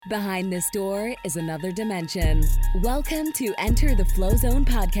Behind this door is another dimension. Welcome to Enter the Flow Zone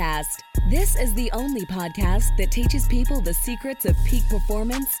podcast. This is the only podcast that teaches people the secrets of peak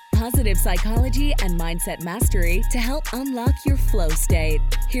performance, positive psychology, and mindset mastery to help unlock your flow state.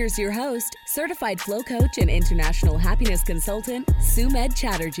 Here's your host, certified flow coach and international happiness consultant, Sumed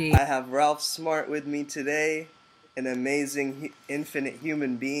Chatterjee. I have Ralph Smart with me today, an amazing, infinite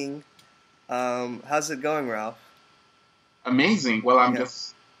human being. How's it going, Ralph? Amazing. Well, I'm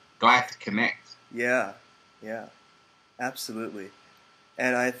just glad to connect. Yeah, absolutely.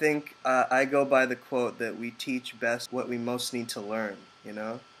 And I think I go by the quote that we teach best what we most need to learn, you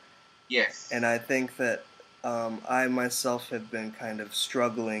know? Yes. And I think that I myself have been kind of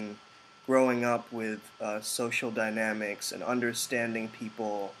struggling growing up with social dynamics and understanding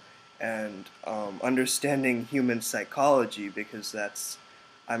people and understanding human psychology, because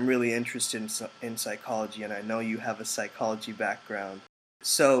I'm really interested in psychology, and I know you have a psychology background.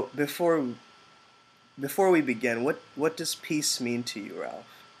 So before we begin, what does peace mean to you, Ralph?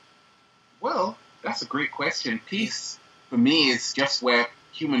 Well, that's a great question. Peace, for me, is just where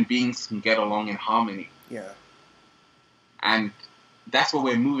human beings can get along in harmony. Yeah. And that's what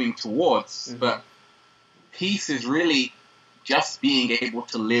we're moving towards. Mm-hmm. But peace is really just being able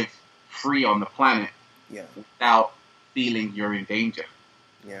to live free on the planet without feeling you're in danger.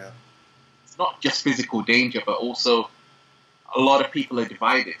 Yeah. It's not just physical danger, but also a lot of people are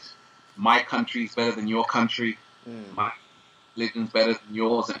divided. My country is better than your country. My religion's better than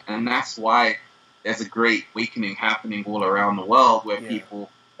yours. And that's why there's a great awakening happening all around the world where people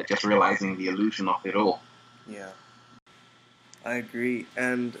are just realizing the illusion of it all. Yeah. I agree.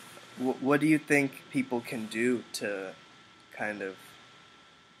 And what do you think people can do to kind of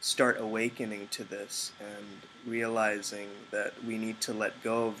start awakening to this and realizing that we need to let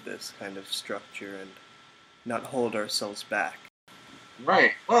go of this kind of structure and not hold ourselves back?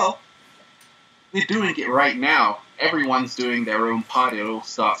 Right. Well, we're doing it right now. Everyone's doing their own part. It all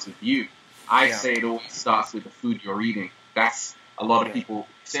starts with you. I say it always starts with the food you're eating. That's a lot of people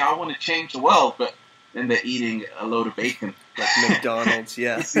say, I want to change the world, but then they're eating a load of bacon. Like McDonald's,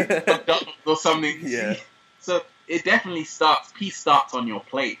 McDonald's or something. Yeah. So it definitely starts, peace starts on your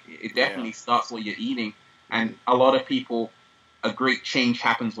plate. It definitely starts what you're eating. And a lot of people, a great change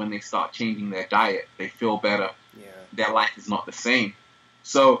happens when they start changing their diet. They feel better. Yeah. Their life is not the same.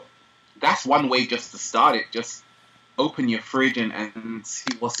 So that's one way just to start it. Just open your fridge and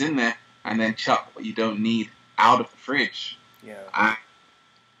see what's in there, and then chuck what you don't need out of the fridge. Yeah. And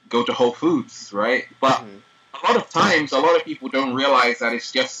go to Whole Foods, right? But a lot of times, a lot of people don't realize that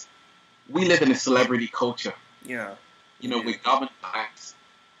it's just, we live in a celebrity culture. Yeah. You know, we're governed by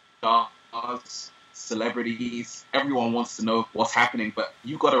stars, celebrities. Everyone wants to know what's happening, but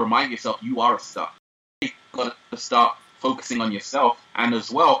you got to remind yourself you are a star. You got to start focusing on yourself and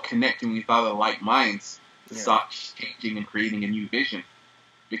as well connecting with other like minds to start changing and creating a new vision.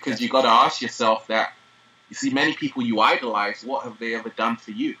 Because you got to ask yourself that, you see, many people you idolize, what have they ever done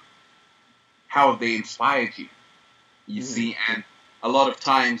for you? How have they inspired you? You see, and a lot of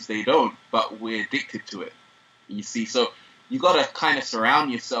times they don't, but we're addicted to it. You see, so you got to kind of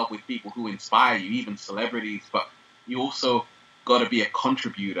surround yourself with people who inspire you, even celebrities, but you also got to be a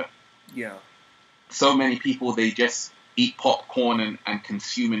contributor. Yeah. So many people, they just eat popcorn and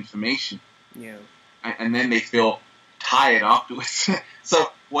consume information. Yeah. And then they feel tired afterwards.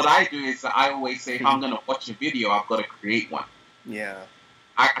 So what I do is I always say, if I'm going to watch a video, I've got to create one. Yeah.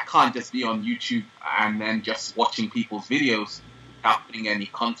 I can't just be on YouTube and then just watching people's videos without putting any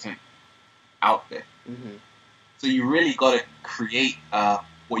content out there. Mm-hmm. So you really got to create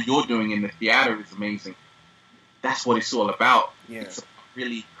what you're doing in the theater is amazing. That's what it's all about. Yeah. It's about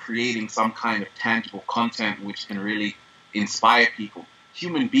really creating some kind of tangible content which can really inspire people.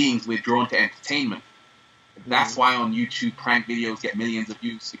 Human beings, we're drawn to entertainment. That's why on YouTube prank videos get millions of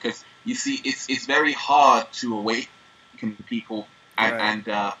views, because you see it's very hard to awaken people and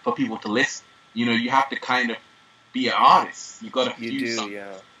for people to listen. You know, you have to kind of be an artist. You got to fuse something.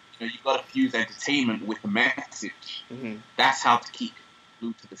 You know, you got to fuse entertainment with the message. That's how to keep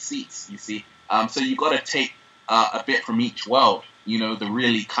glued to the seats. You see, so you got to take a bit from each world. You know, the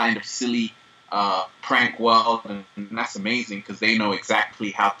really kind of silly prank world, and that's amazing because they know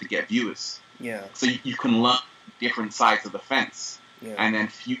exactly how to get viewers. Yeah. So you can learn different sides of the fence, and then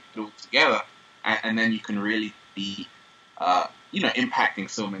fuse it all together, and then you can really be, impacting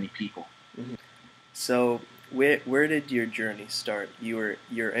so many people. So where did your journey start? You're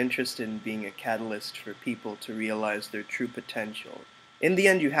interested in being a catalyst for people to realize their true potential. In the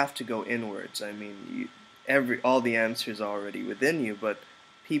end, you have to go inwards. I mean, all the answers are already within you, but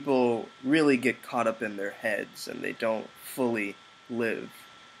people really get caught up in their heads and they don't fully live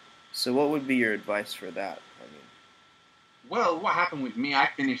So what would be your advice for that? Well, what happened with me, I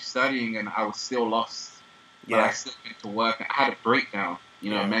finished studying and I was still lost. But I Yeah, still went to work. I had a breakdown, a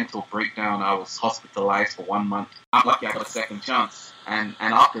yeah, mental breakdown. I was hospitalized for 1 month. I'm lucky I got a second chance. And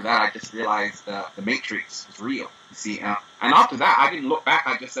after that, I just realized the Matrix was real. You see, and after that, I didn't look back.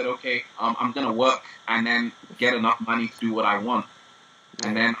 I just said, okay, I'm going to work and then get enough money to do what I want.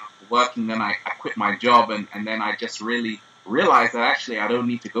 And yeah, then after working, then I quit my job. And then I just really realized that actually I don't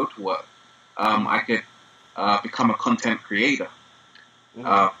need to go to work. I could become a content creator.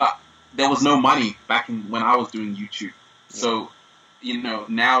 But there was no money back when I was doing YouTube. So,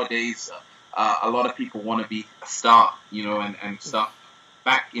 nowadays, a lot of people want to be a star, and stuff.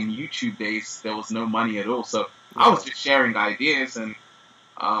 Back in YouTube days, there was no money at all. So I was just sharing ideas, and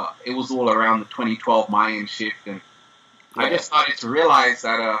it was all around the 2012 Mayan shift. And I just started to realize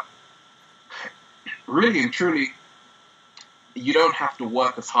that really and truly, you don't have to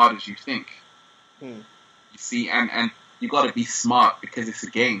work as hard as you think. You see, and you got to be smart because it's a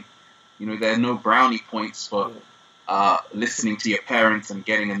game. There are no brownie points for listening to your parents and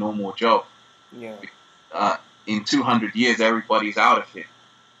getting a normal job. yeah, In 200 years, everybody's out of it.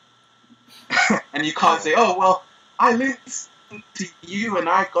 And you can't say, oh, well, I listened to you and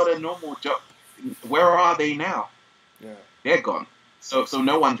I got a normal job. Where are they now? yeah, They're gone. So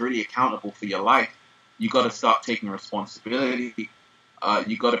no one's really accountable for your life. You got to start taking responsibility.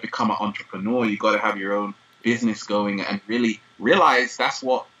 You got to become an entrepreneur. You got to have your own business going and really realize that's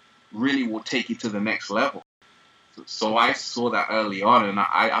what really will take you to the next level. So I saw that early on, and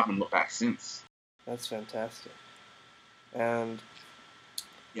I haven't looked back since. That's fantastic. And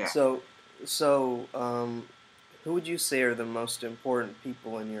Yeah. so, who would you say are the most important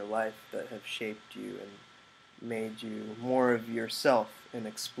people in your life that have shaped you and made you more of yourself and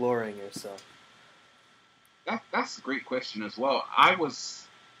exploring yourself? That's a great question as well. I was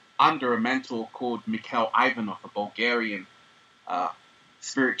under a mentor called Mikhail Ivanov, a Bulgarian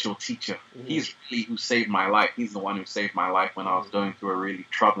spiritual teacher. He's really who saved my life. He's the one who saved my life when I was going through a really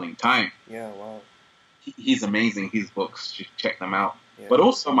troubling time. Yeah, wow. He's amazing. His books, just check them out. Yeah. But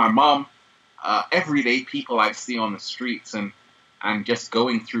also my mom, everyday people I see on the streets and just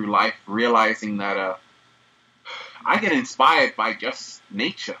going through life, realizing that I get inspired by just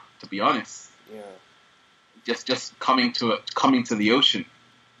nature, to be honest. Yeah. Just coming to the ocean.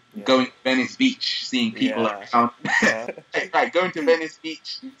 Yeah. Going to Venice Beach, seeing people around. Right, going to Venice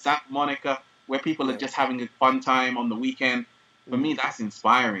Beach, Santa Monica, where people are just having a fun time on the weekend. For me, that's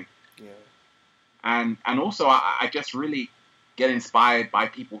inspiring. Yeah. And also, I just really get inspired by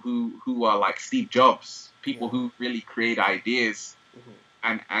people who are like Steve Jobs, people who really create ideas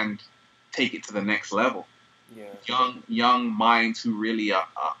and take it to the next level. Yeah. Young minds who really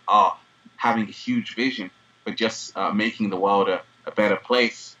are having a huge vision for just making the world a better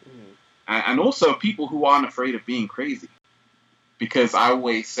place. And also people who aren't afraid of being crazy. Because I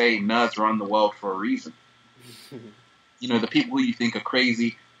always say nerds run the world for a reason. The people who you think are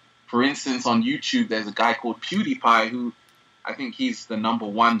crazy. For instance, on YouTube, there's a guy called PewDiePie who I think he's the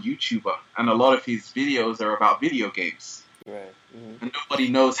 #1 YouTuber. And a lot of his videos are about video games. Right. And nobody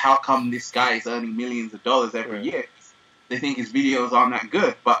knows how come this guy is earning millions of dollars every year. They think his videos aren't that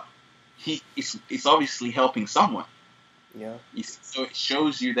good. But it's obviously helping someone. Yeah. So it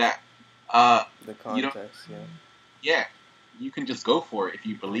shows you that the context, yeah, you can just go for it if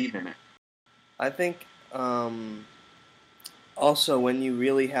you believe in it. I think also when you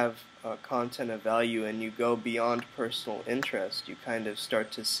really have content of value and you go beyond personal interest, you kind of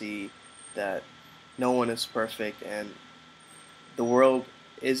start to see that no one is perfect and the world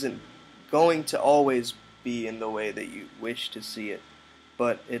isn't going to always be in the way that you wish to see it.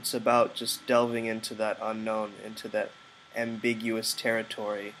 But it's about just delving into that unknown, into that ambiguous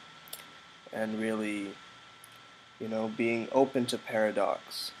territory, and really, being open to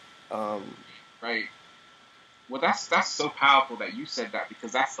paradox. Right. Well, that's so powerful that you said that,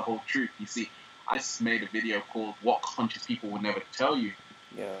 because that's the whole truth. You see, I just made a video called "What Conscious People Would Never Tell You."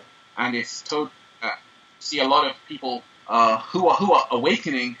 Yeah. And it's told. See, a lot of people who are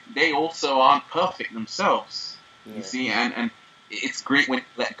awakening, they also aren't perfect themselves. Yeah. You see, and it's great when you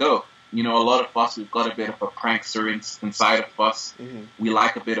let go. A lot of us, we've got a bit of a prankster inside of us. We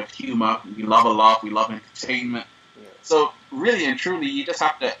like a bit of humor. We love a laugh. We love entertainment. Yeah. So really and truly, you just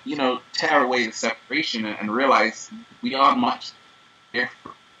have to, tear away the separation and realize we aren't much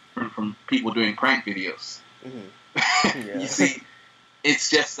different from people doing prank videos. Yeah. You see, it's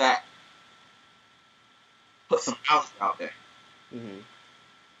just that put some house out there.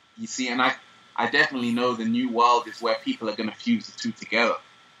 You see, and I definitely know the new world is where people are going to fuse the two together.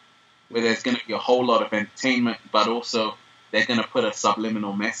 Where there's going to be a whole lot of entertainment, but also they're going to put a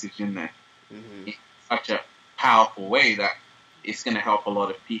subliminal message in there Mm-hmm. in such a powerful way that it's going to help a lot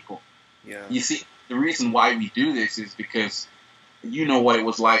of people. Yeah. You see, the reason why we do this is because you know what it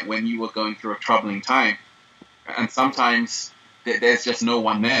was like when you were going through a troubling time, and sometimes there's just no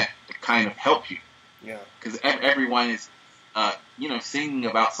one there to kind of help you, Yeah. because everyone is, singing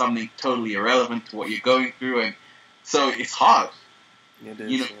about something totally irrelevant to what you're going through, and so it's hard. It is.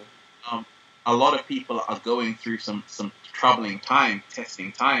 You know, yeah. A lot of people are going through some troubling time,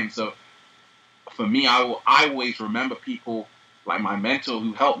 testing time. So for me, I always remember people like my mentor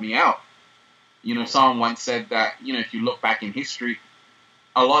who helped me out. You know, someone once said that, if you look back in history,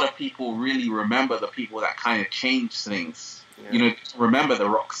 a lot of people really remember the people that kind of changed things. Yeah. Remember the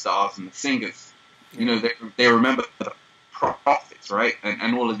rock stars and the singers. Yeah. They remember the prophets, right?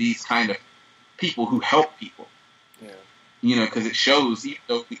 And all of these kind of people who help people. Yeah. Because it shows, even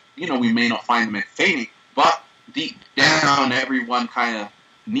though, we may not find them entertaining, but deep down, everyone kind of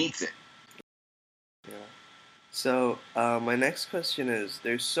needs it. Yeah. So, my next question is,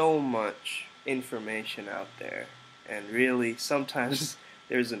 there's so much information out there, and really, sometimes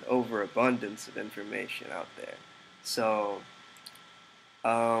there's an overabundance of information out there. So,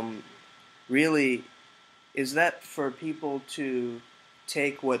 really, is that for people to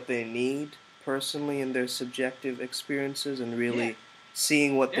take what they need personally in their subjective experiences and really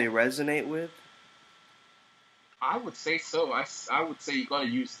seeing what they resonate with? I would say so. I would say you got to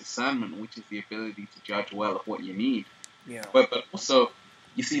use discernment, which is the ability to judge well of what you need. Yeah. But also,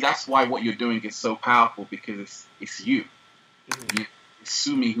 you see, that's why what you're doing is so powerful, because it's you. Mm-hmm. It's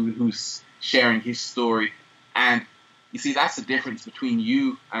Sumi who's sharing his story. And you see, that's the difference between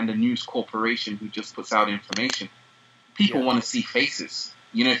you and a news corporation who just puts out information. People want to see faces.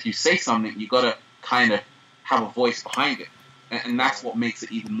 If you say something, you got to kind of have a voice behind it. And that's what makes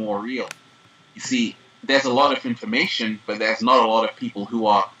it even more real. You see, there's a lot of information, but there's not a lot of people who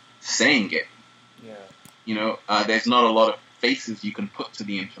are saying it. Yeah. There's not a lot of faces you can put to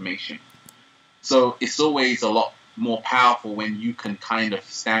the information. So it's always a lot more powerful when you can kind of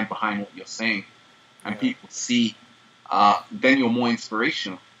stand behind what you're saying. And people see, then you're more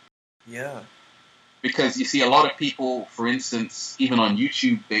inspirational. Yeah. Because you see, a lot of people, for instance, even on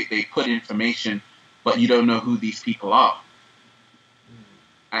YouTube, they put information, but you don't know who these people are.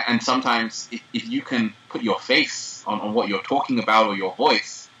 And sometimes if you can put your face on what you're talking about or your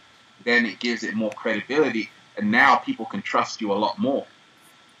voice, then it gives it more credibility. And now people can trust you a lot more.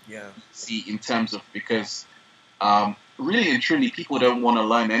 Yeah. See, in terms of, because really and truly, people don't want to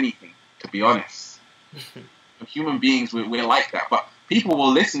learn anything, to be honest. Human beings, we're like that. But people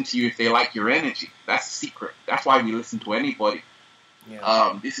will listen to you if they like your energy. That's the secret. That's why we listen to anybody.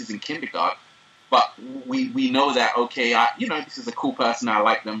 Yeah. This is in kindergarten. But we know that, okay, this is a cool person. I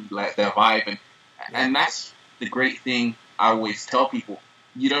like them, like their vibe. And that's the great thing I always tell people.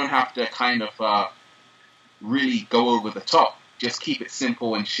 You don't have to kind of really go over the top. Just keep it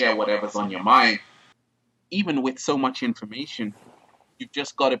simple and share whatever's on your mind. Even with so much information, you've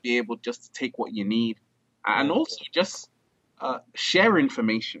just got to be able just to take what you need. And also just share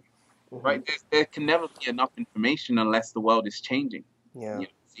information, Mm-hmm. right? There can never be enough information unless the world is changing. Yeah.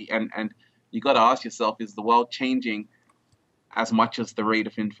 See, and you got to ask yourself, is the world changing as much as the rate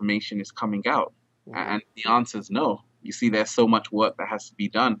of information is coming out? Mm-hmm. And the answer is no. You see, there's so much work that has to be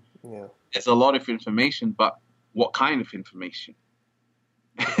done. Yeah. There's a lot of information, but what kind of information?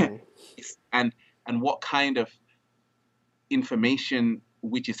 Mm-hmm. and what kind of information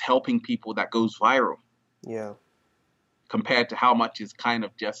which is helping people that goes viral? Yeah. Compared to how much is kind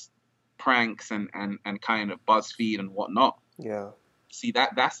of just pranks and kind of BuzzFeed and whatnot. Yeah. See,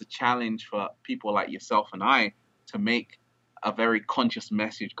 that's a challenge for people like yourself and I to make a very conscious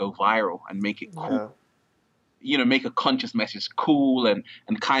message go viral and make it cool. Yeah. Make a conscious message cool and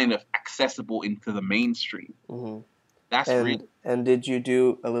kind of accessible into the mainstream. Mm-hmm. That's really. And did you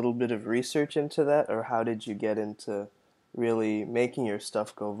do a little bit of research into that, or how did you get into really making your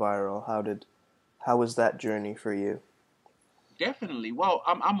stuff go viral? How was that journey for you? Definitely. Well,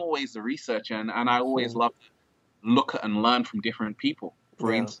 I'm always a researcher, and I always love to look at and learn from different people.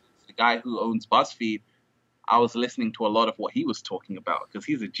 For instance, the guy who owns BuzzFeed, I was listening to a lot of what he was talking about because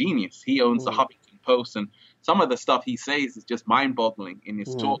he's a genius. He owns the Huffington Post, and some of the stuff he says is just mind-boggling in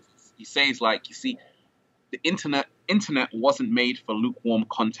his talks. He says, like, you see, the internet wasn't made for lukewarm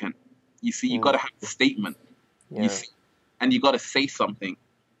content. You see, you got to have a statement. Yeah. You see, and you got to say something.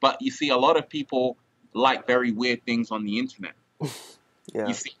 But you see, a lot of people like very weird things on the internet. Yeah.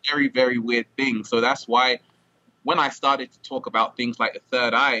 You see very, very weird things. So that's why when I started to talk about things like The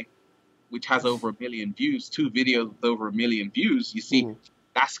Third Eye, which has over 1 million views, 2 videos with over 1 million views, you see,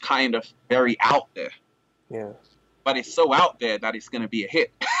 that's kind of very out there. Yeah. but it's so out there that it's going to be a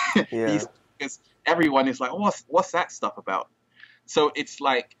hit. Yeah. Because everyone is like, what's that stuff about? So it's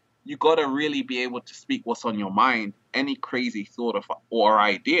like you got to really be able to speak what's on your mind. Any crazy thought or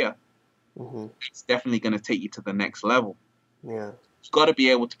idea, Hmm. it's definitely going to take you to the next level. Yeah. You've got to be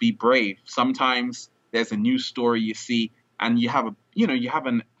able to be brave. Sometimes there's a news story you see, and you have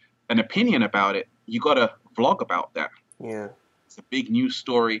an opinion about it. You got to vlog about that. Yeah. It's a big news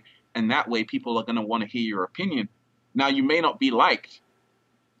story, and that way people are going to want to hear your opinion. Now, you may not be liked.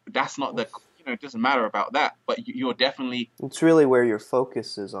 That's not it doesn't matter about that, but you're definitely, It's really where your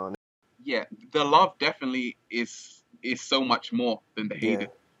focus is on. yeah, the love definitely is so much more than the Yeah.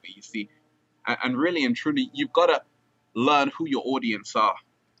 haters that you see. And really and truly, you've got to learn who your audience are.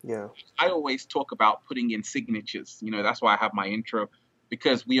 Yeah. I always talk about putting in signatures. That's why I have my intro,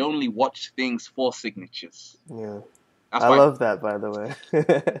 because we only watch things for signatures. Yeah. That's I why. love that, by the way.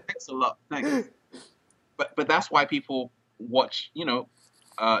 Thanks a lot. Thanks. But that's why people watch,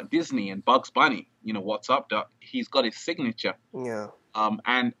 Disney and Bugs Bunny. What's up, Duck? He's got his signature. Yeah.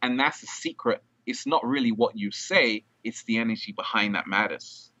 And that's the secret. It's not really what you say; it's the energy behind that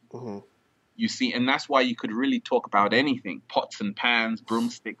matters. Hmm. You see, and that's why you could really talk about anything, pots and pans,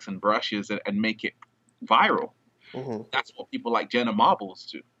 broomsticks and brushes, and make it viral. Hmm. That's what people like Jenna Marbles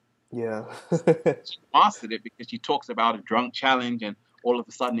do. Yeah. She mastered it because she talks about a drunk challenge, and all of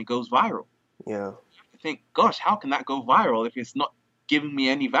a sudden it goes viral. Yeah. I think, gosh, how can that go viral if it's not giving me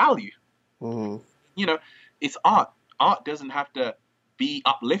any value? Hmm. It's art. Art doesn't have to be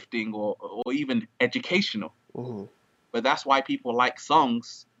uplifting or even educational. Hmm. But that's why people like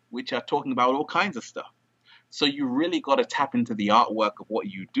songs which are talking about all kinds of stuff. So you really got to tap into the artwork of what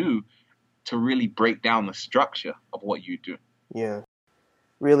you do to really break down the structure of what you do. Yeah.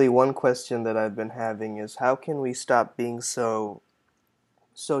 Really, one question that I've been having is how can we stop being so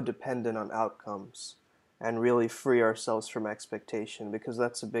dependent on outcomes and really free ourselves from expectation, because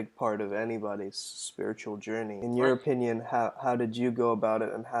that's a big part of anybody's spiritual journey. In your Right. opinion, how did you go about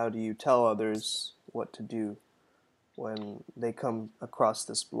it, and how do you tell others what to do when they come across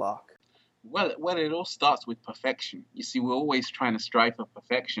this block? Well, it all starts with perfection. You see, we're always trying to strive for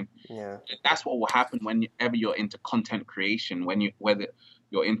perfection. Yeah. That's what will happen whenever you're into content creation. Whether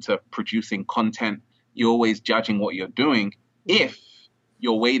you're into producing content, you're always judging what you're doing. If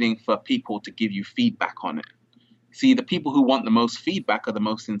you're waiting for people to give you feedback on it. See, the people who want the most feedback are the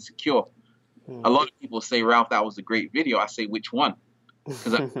most insecure. A lot of people say, Ralph, that was a great video. I say, which one?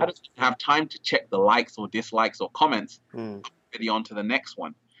 Because I don't have time to check the likes or dislikes or comments. I'm already on to the next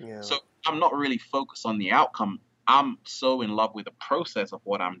one. Yeah. So I'm not really focused on the outcome. I'm so in love with the process of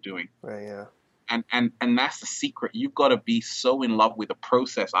what I'm doing. Right. Yeah. And that's the secret. You've got to be so in love with the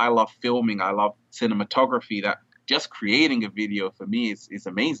process. I love filming. I love cinematography, that just creating a video for me is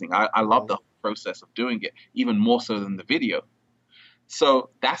amazing. I love the process of doing it, even more so than the video. So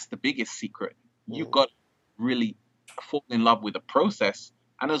that's the biggest secret. You've got to really fall in love with the process.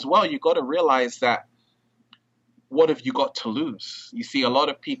 And as well, you've got to realize that what have you got to lose? You see, a lot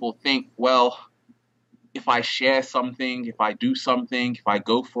of people think, well, if I share something, if I do something, if I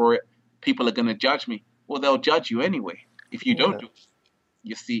go for it, people are going to judge me. Well, they'll judge you anyway if you don't do it.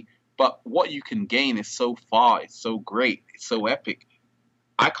 You see, but what you can gain is so far, it's so great, it's so epic.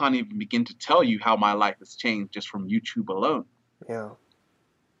 I can't even begin to tell you how my life has changed just from YouTube alone. Yeah.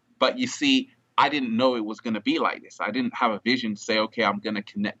 But you see, I didn't know it was going to be like this. I didn't have a vision to say, okay, I'm going to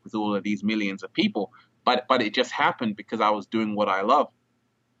connect with all of these millions of people. But it just happened because I was doing what I love.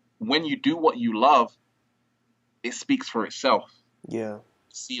 When you do what you love, it speaks for itself. Yeah.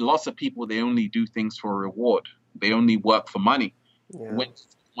 See, lots of people, they only do things for a reward. They only work for money. Yeah. When it's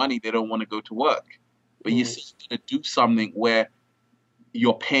money, they don't want to go to work. But you see, you're going to do something where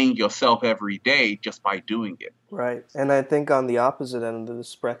you're paying yourself every day just by doing it. Right. And I think on the opposite end of the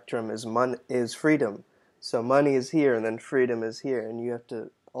spectrum is freedom. So money is here and then freedom is here, and you have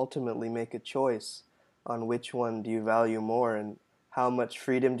to ultimately make a choice on which one do you value more, and how much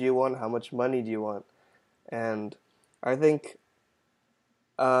freedom do you want, how much money do you want. And I think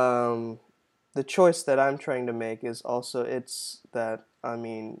the choice that I'm trying to make is also, it's that,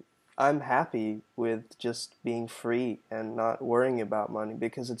 I'm happy with just being free and not worrying about money,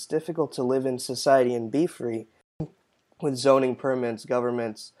 because it's difficult to live in society and be free with zoning permits,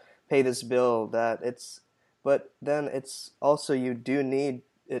 governments, pay this bill, but then it's also, you do need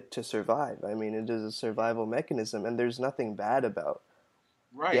it to survive. It is a survival mechanism, and there's nothing bad about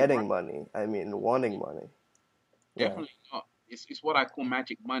getting money. Wanting money. Definitely not. It's what I call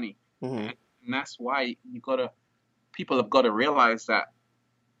magic money. And that's why people have got to realize that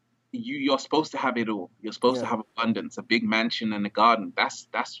you're supposed to have it all. You're supposed to have abundance, a big mansion and a garden. That's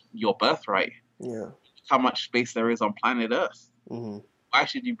your birthright. Yeah. how much space there is on planet Earth. Mm-hmm. Why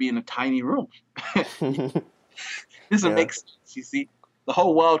should you be in a tiny room? Doesn't Yeah. make sense. You see, the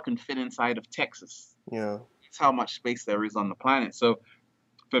whole world can fit inside of Texas. Yeah. That's how much space there is on the planet. So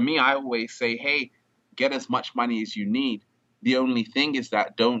for me, I always say, hey, get as much money as you need. The only thing is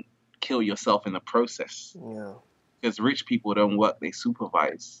that don't kill yourself in the process. Yeah. Because rich people don't work, they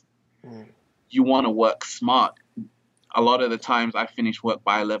supervise. Mm. You want to work smart. A lot of the times I finish work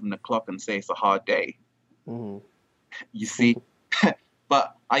by 11 o'clock and say it's a hard day. Mm-hmm. You see?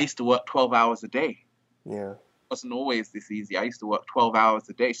 But I used to work 12 hours a day. Yeah. It wasn't always this easy. I used to work 12 hours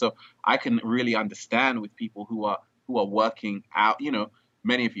a day. So I can really understand with people who are working out, you know,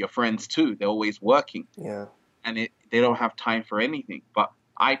 many of your friends too, they're always working. Yeah. And they don't have time for anything. But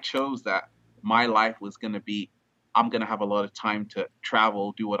I chose that my life was going to be, I'm going to have a lot of time to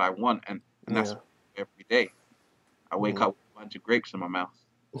travel, do what I want. And that's what I do every day. I wake up with a bunch of grapes in my mouth.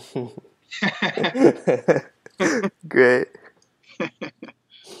 Great.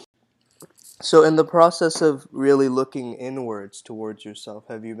 So in the process of really looking inwards towards yourself,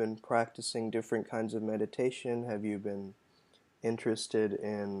 have you been practicing different kinds of meditation? Have you been interested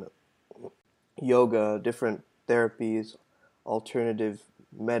in yoga, different therapies, alternative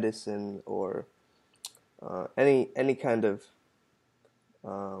medicine, or any kind of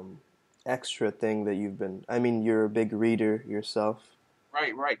extra thing that you've been... I mean, you're a big reader yourself.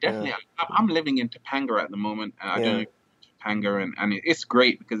 Right, definitely. I'm living in Topanga at the moment. I don't know if Topanga, and it's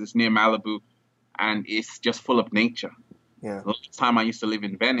great because it's near Malibu, and it's just full of nature. Yeah. A lot of time I used to live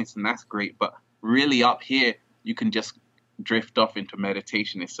in Venice, and that's great. But really up here, you can just drift off into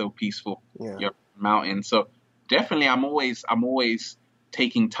meditation. It's so peaceful. Yeah. You're mountain. So definitely, I'm always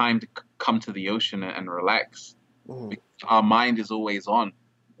taking time to come to the ocean and relax. Mm-hmm. Because our mind is always on.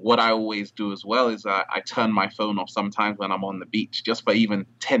 What I always do as well is I turn my phone off sometimes when I'm on the beach, just for even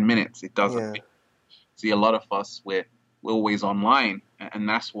 10 minutes. It doesn't. Yeah. See, a lot of us, we're always online, and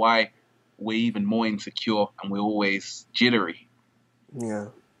that's why we're even more insecure and we're always jittery. Yeah.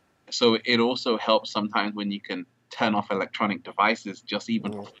 So it also helps sometimes when you can turn off electronic devices just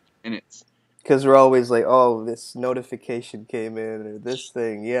even for 50 minutes. Because we're always like, oh, this notification came in, or this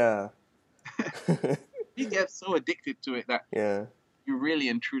thing, yeah. You get so addicted to it that you really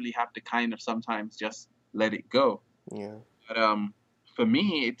and truly have to kind of sometimes just let it go. Yeah. But for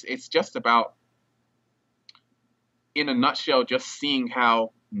me, it's just about, in a nutshell, just seeing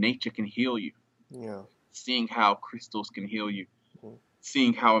how nature can heal you. Yeah. Seeing how crystals can heal you. Mm-hmm.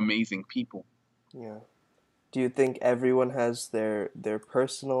 Seeing how amazing people. Yeah. Do you think everyone has their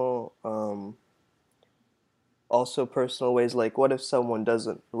personal, also personal ways? Like, what if someone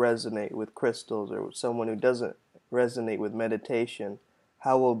doesn't resonate with crystals, or someone who doesn't resonate with meditation?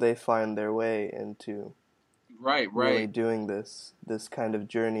 How will they find their way into really doing this kind of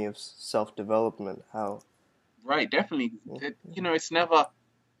journey of self-development? How? Right, definitely. You know, it's never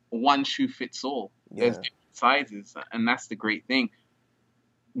one shoe fits all. There's different sizes, and that's the great thing.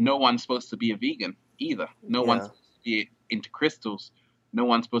 No one's supposed to be a vegan either. No one's supposed to be into crystals. No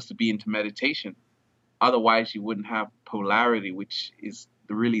one's supposed to be into meditation. Otherwise, you wouldn't have polarity, which is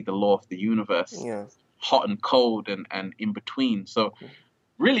really the law of the universe. Yeah. Hot and cold and in between. So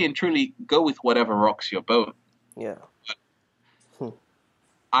really and truly, go with whatever rocks your boat. Yeah.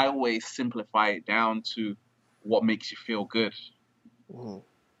 I always simplify it down to what makes you feel good. Mm-hmm.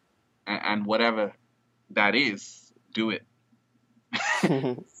 And whatever that is, do it.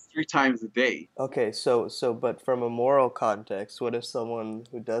 3 times a day. Okay, so but from a moral context, what if someone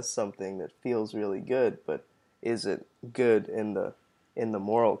who does something that feels really good but isn't good in the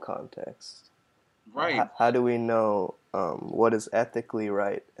moral context? Right. How do we know what is ethically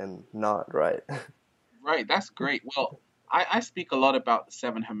right and not right? Right, that's great. Well, I speak a lot about the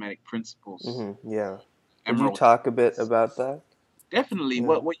 7 Hermetic principles. Mm-hmm. Yeah. Could you talk a bit about that? Definitely. Yeah.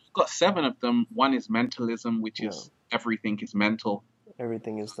 Well, you've got 7 of them. One is mentalism, which is everything is mental.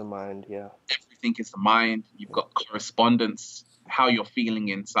 Everything is the mind, yeah. Everything is the mind. You've got correspondence. How you're feeling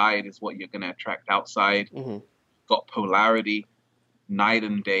inside is what you're going to attract outside. Mm-hmm. You've got polarity, night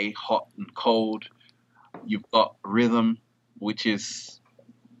and day, hot and cold. You've got rhythm, which is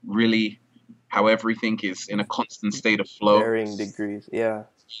really how everything is in a constant state of flow. Varying degrees, yeah.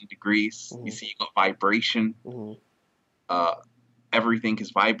 Degrees. Mm-hmm. You see, you've got vibration. Mm-hmm. Everything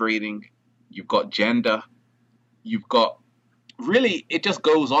is vibrating. You've got gender. You've got, really, it just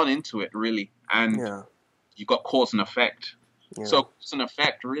goes on into it, really. And you've got cause and effect. Yeah. So cause and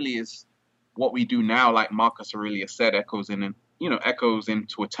effect really is what we do now, like Marcus Aurelius said, echoes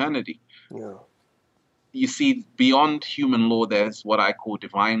into eternity. Yeah. You see, beyond human law, there's what I call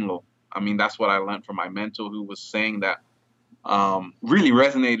divine law. I mean, that's what I learned from my mentor, who was saying that really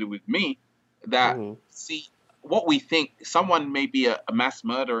resonated with me. That, Mhm. see, what we think, someone may be a mass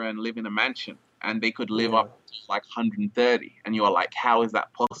murderer and live in a mansion, and they could live Yeah. up to like 130, and you're like, how is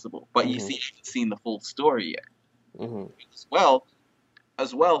that possible? But you Mhm. see, you haven't seen the full story yet. Mhm.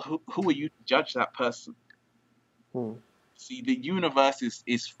 As well, who are you to judge that person? Mhm. See, the universe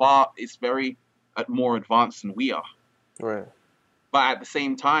is very more advanced than we are. Right. But at the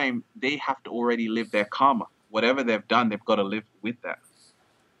same time, they have to already live their karma. Whatever they've done, they've got to live with that.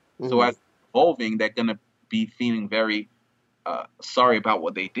 So Mhm. as evolving, they're gonna be feeling very sorry about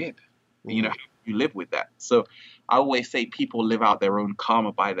what they did. You know, Mhm. how do you live with that? So I always say people live out their own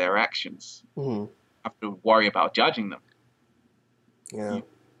karma by their actions. Mhm. Have to worry about judging them. Yeah. You,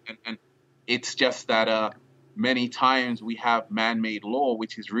 and it's just that many times we have man-made law,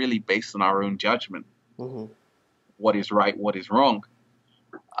 which is really based on our own judgment. Mhm. What is right? What is wrong?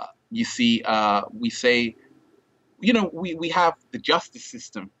 You see, we say, we have the justice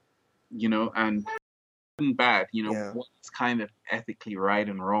system, and good and bad, Yeah. what's kind of ethically right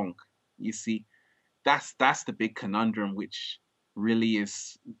and wrong. You see, that's the big conundrum, which really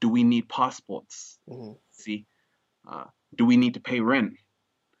is: do we need passports? Mhm. See, uh, do we need to pay rent?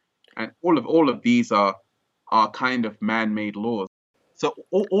 And all of these are kind of man-made laws. So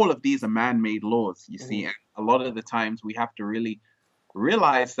all of these are man-made laws, you see, Mhm. and a lot of the times we have to really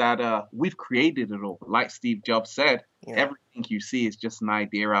realize that we've created it all. Like Steve Jobs said, Yeah. everything you see is just an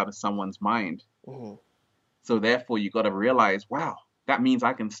idea out of someone's mind. Mhm. So therefore, you got to realize, wow, that means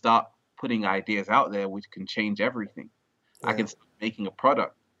I can start putting ideas out there which can change everything. I Yeah. can start making a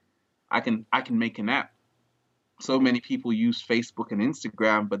product. I can make an app. So Mhm. many people use Facebook and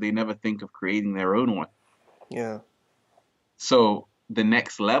Instagram, but they never think of creating their own one. Yeah. So the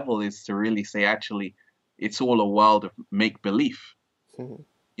next level is to really say, actually, it's all a world of make belief. Mhm.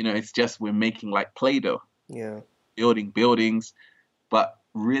 It's just we're making like Play-Doh, Yeah. building buildings, but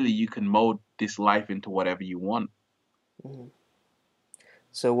really you can mold this life into whatever you want. Mhm.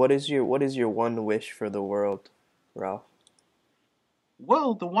 So what is your one wish for the world, Ralph?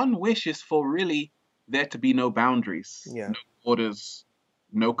 Well, the one wish is for really there to be no boundaries, Yeah. no borders,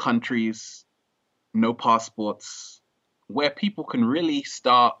 no countries, no passports, where people can really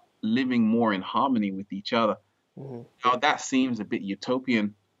start living more in harmony with each other. Mhm. Now, that seems a bit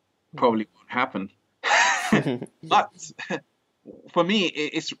utopian, Mhm. probably won't happen. But for me,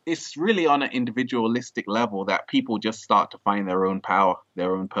 it's really on an individualistic level that people just start to find their own power,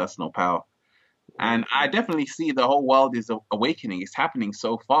 their own personal power. Mhm. And I definitely see the whole world is awakening. It's happening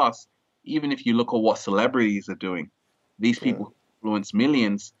so fast. Even if you look at what celebrities are doing, these Yeah. people who influence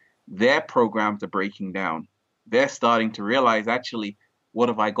millions, their programs are breaking down. They're starting to realize, actually, what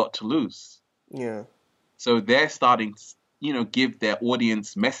have I got to lose? Yeah. So they're starting to, give their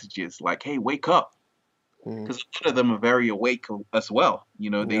audience messages like, hey, wake up. Mhm. Because a lot of them are very awake as well. They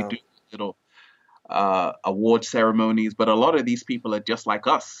Yeah. do little award ceremonies, but a lot of these people are just like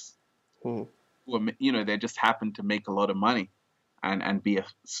us Mhm. who are, they just happen to make a lot of money and be a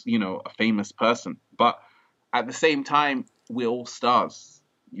famous person. But at the same time, we're all stars.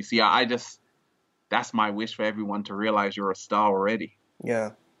 You see, I just that's my wish for everyone to realize you're a star already.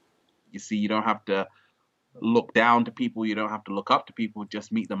 Yeah. You see, you don't have to look down to people. You don't have to look up to people. Just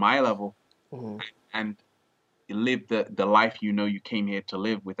meet them eye level Mhm. and live the life you came here to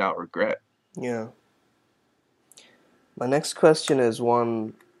live without regret. Yeah. My next question is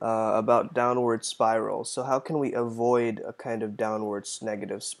one about downward spiral. So, how can we avoid a kind of downwards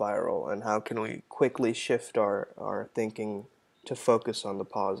negative spiral, and how can we quickly shift our thinking to focus on the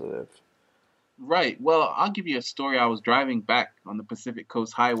positive? Right. Well, I'll give you a story. I was driving back on the Pacific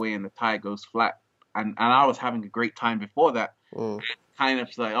Coast Highway and the tire goes flat. And I was having a great time before that. Mm. Kind of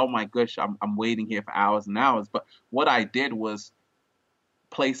like, oh my gosh, I'm waiting here for hours and hours. But what I did was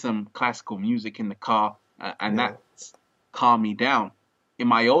play some classical music in the car, and Yeah. that calmed me down. In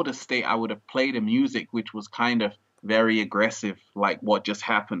my older state, I would have played a music which was kind of very aggressive, like what just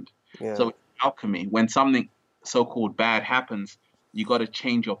happened. Yeah. So it's alchemy. When something so-called bad happens, you got to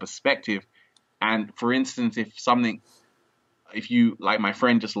change your perspective. And for instance, if you, like my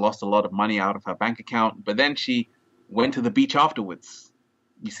friend just lost a lot of money out of her bank account, but then she went to the beach afterwards.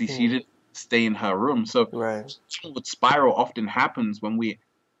 You see, she Mm. didn't stay in her room. So Right. downward spiral often happens when we're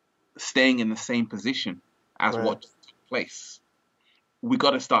staying in the same position as Right. what took place. We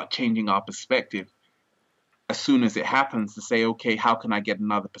got to start changing our perspective as soon as it happens to say, okay, how can I get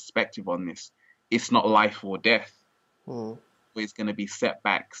another perspective on this? It's not life or death. Mm. There's going to be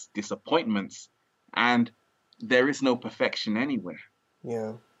setbacks, disappointments, and there is no perfection anywhere.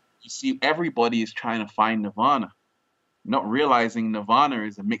 Yeah. You see, everybody is trying to find nirvana, not realizing nirvana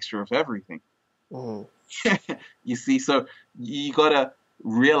is a mixture of everything. Mm. You see, so you gotta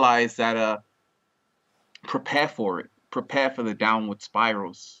realize that prepare for it. Prepare for the downward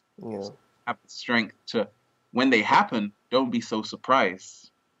spirals. Yeah. Have the strength to, when they happen, don't be so surprised.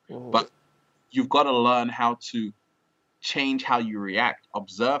 But you've got to learn how to change how you react,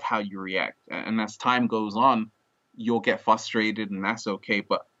 observe how you react. And as time goes on, you'll get frustrated, and that's okay.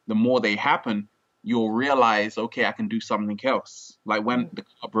 But the more they happen, you'll realize, okay, I can do something else. Like when the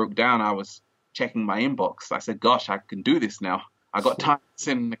car broke down, I was checking my inbox. I said, gosh, I can do this now. I got time to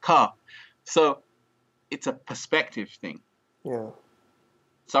sit in the car. So it's a perspective thing. Yeah.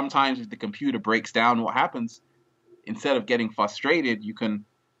 Sometimes if the computer breaks down, what happens? Instead of getting frustrated, you can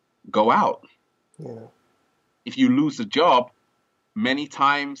go out. Yeah. If you lose a job, many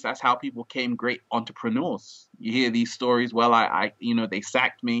times that's how people became great entrepreneurs. You hear these stories, well, I they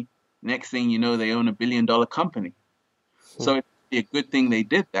sacked me. Next thing you know, they own $1 billion company. So it'd be a good thing they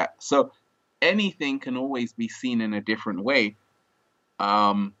did that. So anything can always be seen in a different way.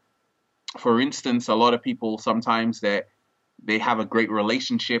 For instance, a lot of people sometimes they have a great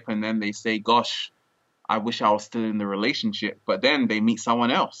relationship and then they say, gosh, I wish I was still in the relationship. But then they meet someone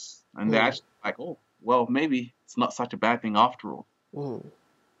else and they're actually like, oh, well, maybe it's not such a bad thing after all.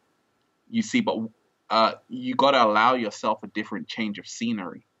 You see, but you got to allow yourself a different change of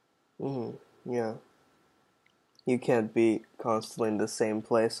scenery. Yeah. You can't be constantly in the same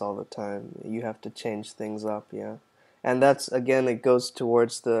place all the time. You have to change things up, yeah. And that's, again, it goes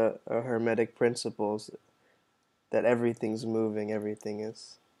towards the Hermetic principles that everything's moving, everything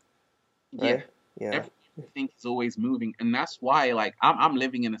is. Right? Yeah. Everything is always moving. And that's why, like, I'm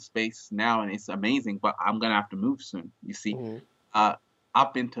living in a space now and it's amazing, but I'm going to have to move soon. You see,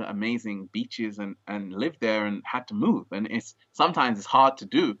 I've been to amazing beaches and lived there and had to move. And sometimes it's hard to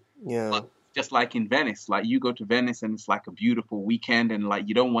do. Yeah. But just like in Venice, like you go to Venice and it's like a beautiful weekend and like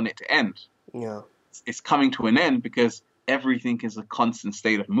you don't want it to end. Yeah. It's coming to an end because everything is a constant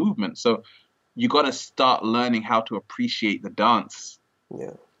state of movement. So you got to start learning how to appreciate the dance.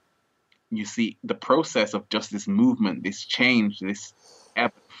 Yeah. You see the process of just this movement, this change, this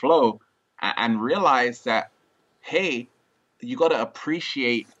ebb and flow, and realize that, hey, you got to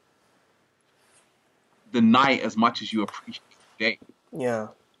appreciate the night as much as you appreciate the day. Yeah.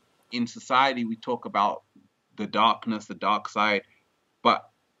 In society, we talk about the darkness, the dark side, but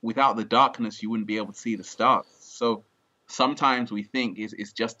without the darkness, you wouldn't be able to see the stars. So sometimes we think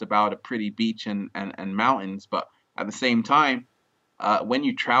it's just about a pretty beach and mountains, but at the same time, when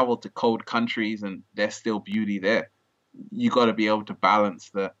you travel to cold countries and there's still beauty there, you got to be able to balance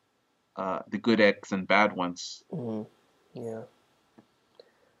the good eggs and bad ones. Yeah.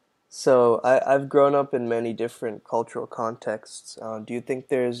 So I've grown up in many different cultural contexts. Do you think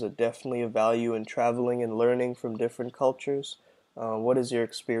there's definitely a value in traveling and learning from different cultures? What is your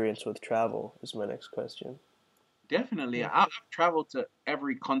experience with travel is my next question. Definitely. I've traveled to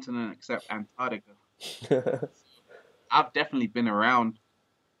every continent except Antarctica. I've definitely been around.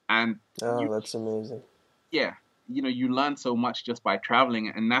 And that's amazing. Yeah. You learn so much just by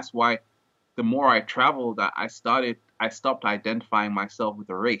traveling. And that's why the more I traveled, I stopped identifying myself with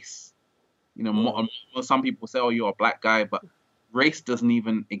a race. Some people say, oh, you're a black guy, but race doesn't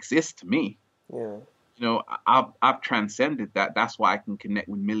even exist to me. Yeah. I've transcended that. That's why I can connect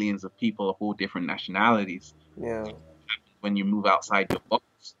with millions of people of all different nationalities. Yeah. When you move outside your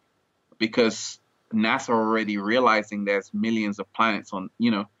box, because NASA are already realizing there's millions of planets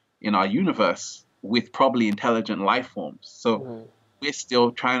in our universe with probably intelligent life forms. So we're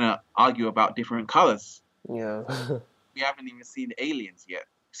still trying to argue about different colors. Yeah. We haven't even seen aliens yet.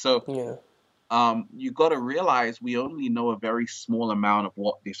 So yeah. You got to realize we only know a very small amount of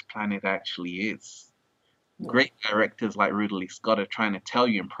what this planet actually is. Great directors like Ridley Scott are trying to tell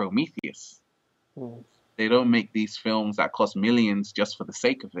you in Prometheus. They don't make these films that cost millions just for the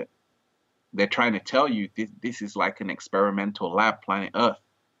sake of it. They're trying to tell you this is like an experimental lab, planet Earth.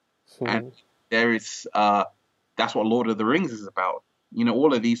 And there is, that's what Lord of the Rings is about.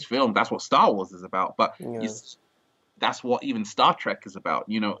 All of these films, that's what Star Wars is about. But that's what even Star Trek is about.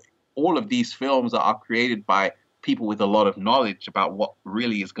 All of these films are created by people with a lot of knowledge about what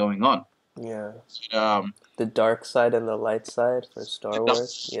really is going on. Yeah. The dark side and the light side for Star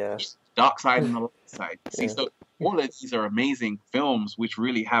Wars. Yeah. Dark side and the light side. See, so all of these are amazing films which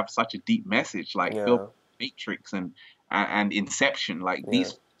really have such a deep message, like Matrix and Inception. Like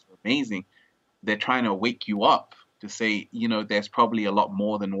these films are amazing. They're trying to wake you up to say, there's probably a lot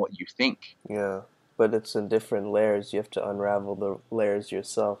more than what you think. Yeah, but it's in different layers. You have to unravel the layers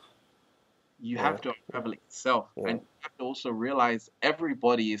yourself. You have to unravel it yourself. And you have to also realize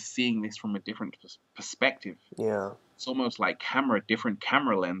everybody is seeing this from a different perspective. Yeah. It's almost like different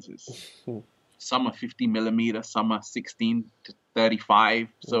camera lenses. Some are 50 millimeter, some are 16 to 35.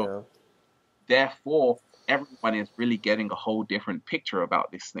 So therefore, everyone is really getting a whole different picture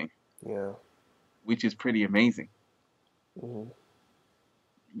about this thing, Yeah. which is pretty amazing. Hmm.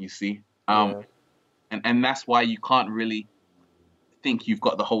 You see, Yeah. and that's why you can't really think you've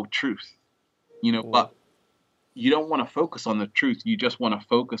got the whole truth, Yeah. but you don't want to focus on the truth. You just want to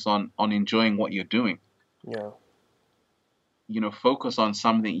focus on enjoying what you're doing. Yeah. Focus on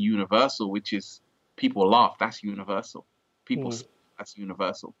something universal, which is people laugh. That's universal. People Mm. smile, that's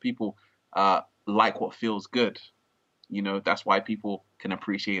universal. People like what feels good. That's why people can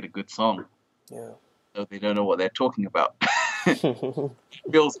appreciate a good song, Yeah. though they don't know what they're talking about.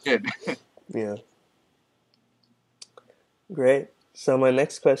 Feels good. Yeah. Great. So my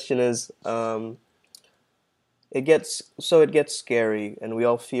next question is, it gets scary, and we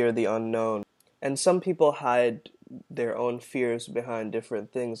all fear the unknown. And some people hide their own fears behind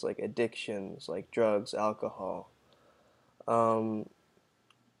different things like addictions, like drugs, alcohol. Um,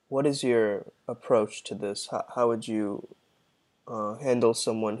 what is your approach to this? How would you handle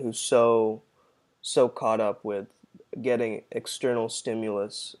someone who's so caught up with getting external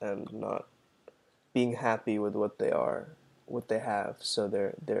stimulus and not being happy with what they have, so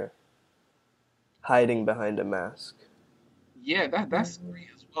they're hiding behind a mask? Yeah, that's great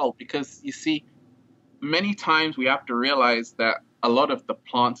as well, because you see, many times we have to realize that a lot of the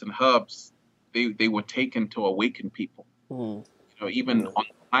plants and herbs, they were taken to awaken people. Mm, Even yeah, on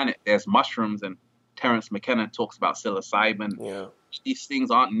the planet, there's mushrooms, and Terence McKenna talks about psilocybin. yeah, These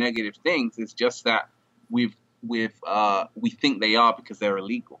things aren't negative things. It's just that we think they are because they're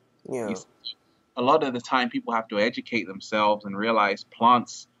illegal. yeah, You see, a lot of the time, people have to educate themselves and realize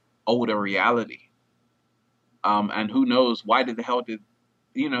plants owe a reality. And who knows, why did the hell did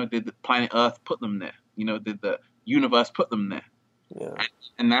the planet Earth put them there? Did the universe put them there? yeah,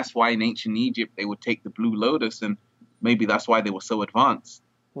 And that's why in ancient Egypt they would take the blue lotus, and maybe that's why they were so advanced.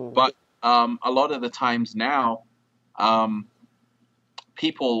 mm, But a lot of the times now, um,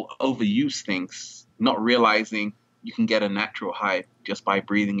 people overuse things, not realizing you can get a natural high just by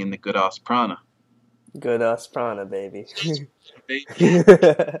breathing in the good ass prana. good prana, baby. They-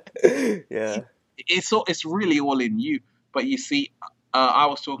 Yeah, it's really all in you. But you see, I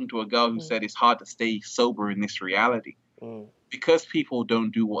was talking to a girl who said it's hard to stay sober in this reality mm, because people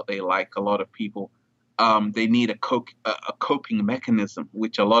don't do what they like. A lot of people, they need a coping mechanism,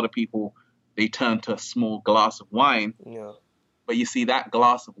 which a lot of people, they turn to a small glass of wine. yeah, But you see, that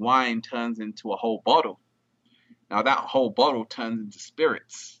glass of wine turns into a whole bottle. Now that whole bottle turns into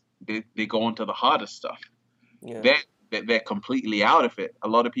spirits. They go into the harder stuff. yeah, Then they're completely out of it. A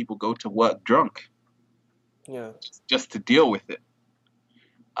lot of people go to work drunk yeah, just to deal with it.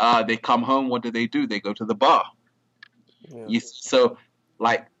 They come home. What do? They go to the bar. yeah, So,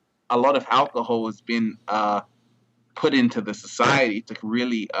 like, a lot of alcohol has been put into the society to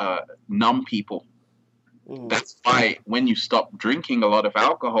really numb people. mm, That's why when you stop drinking a lot of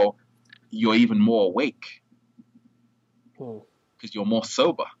alcohol, you're even more awake mm, because you're more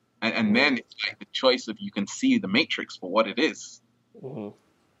sober. And yeah, then it's like the choice of, you can see the matrix for what it is. mm,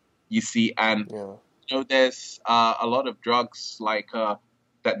 You see, and yeah, there's a lot of drugs like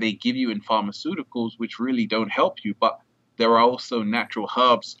that they give you in pharmaceuticals, which really don't help you. But there are also natural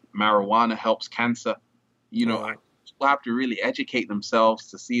herbs. Marijuana helps cancer. yeah, People have to really educate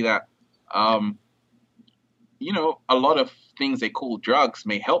themselves to see that, um, a lot of things they call drugs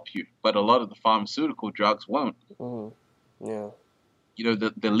may help you, but a lot of the pharmaceutical drugs won't. mm, yeah,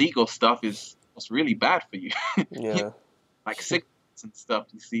 The legal stuff is what's really bad for you, yeah, like cigarettes and stuff.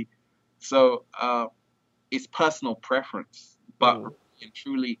 You see, so it's personal preference, but mm, really and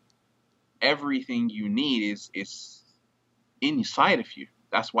truly, everything you need is inside of you.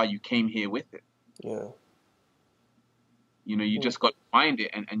 That's why you came here with it. yeah, You mm, just got to find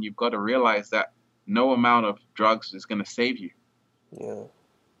it, and you've got to realize that no amount of drugs is going to save you. yeah,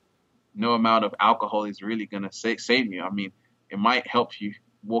 No amount of alcohol is really going to save you. I mean, it might help you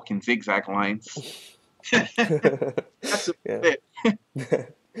walk in zigzag lines. That's yeah,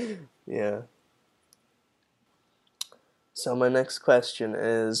 it. yeah. So my next question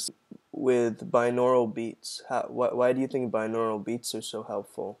is, with binaural beats, why do you think binaural beats are so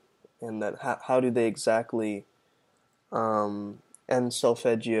helpful? And that how do they exactly, and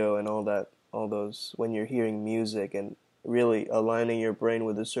solfeggio and all those, when you're hearing music and really aligning your brain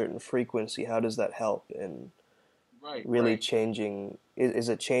with a certain frequency, how does that help in Right, really right. changing, is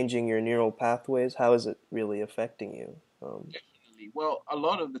it changing your neural pathways? How is it really affecting you? Definitely. Well, a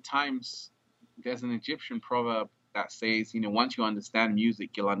lot of the times there's an Egyptian proverb that says, once you understand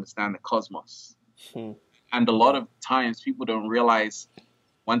music, you'll understand the cosmos. Hmm, And a lot yeah, of times people don't realize,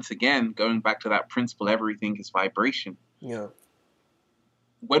 once again, going back to that principle, everything is vibration. yeah,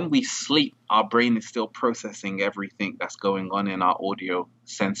 when we sleep, our brain is still processing everything that's going on in our audio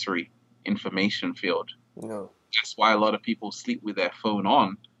sensory information field. No. That's why a lot of people sleep with their phone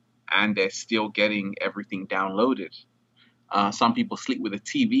on and they're still getting everything downloaded. Some people sleep with the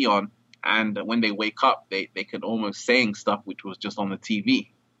TV on, and when they wake up, they can almost saying stuff which was just on the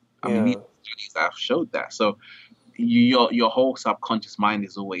TV. I mean, these Yeah. studies have showed that. So your whole subconscious mind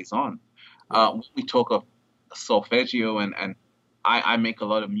is always on. Yeah. When we talk of solfeggio, and I make a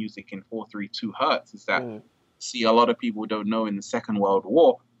lot of music in 432 hertz, is that, Mm. see, a lot of people don't know in the Second World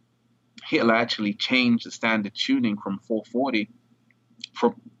War, Hitler actually changed the standard tuning from 440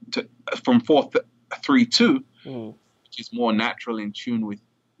 from to from 432, Mm. which is more natural in tune with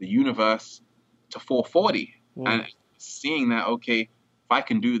the universe, to 440. And Mm. seeing that, okay, if I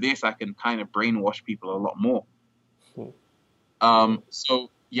can do this, I can kind of brainwash people a lot more. Mm. Yeah. So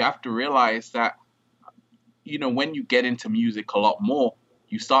you have to realize that, when you get into music a lot more,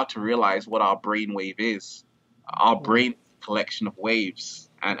 you start to realize what our brain wave is. Our Mm. brain is a collection of waves.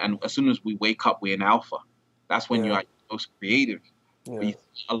 And as soon as we wake up, we're in alpha. That's when you're Yeah. at your most creative. But Yeah.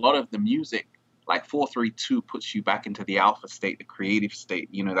 a lot of the music, like 432, puts you back into the alpha state, the creative state.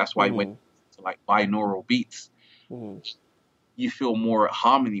 That's why when Mm. to like binaural beats, Mm. you feel more at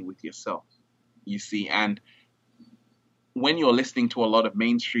harmony with yourself. You see, and when you're listening to a lot of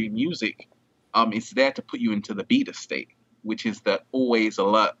mainstream music, it's there to put you into the beta state, which is the always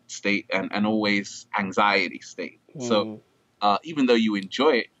alert state and always anxiety state. So Mm. even though you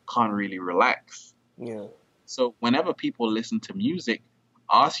enjoy it, you can't really relax. Yeah. So whenever people listen to music,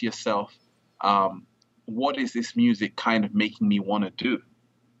 ask yourself, what is this music kind of making me want to do?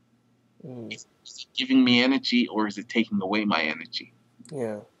 Mm. Is it giving me energy, or is it taking away my energy?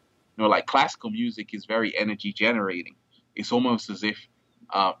 Yeah. Like classical music is very energy generating. It's almost as if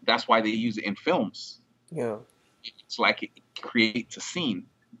that's why they use it in films. Yeah. It's like it creates a scene.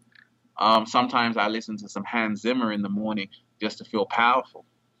 Sometimes I listen to some Hans Zimmer in the morning just to feel powerful.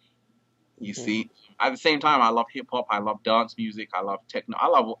 You Mm. see, at the same time, I love hip hop, I love dance music, I love techno, I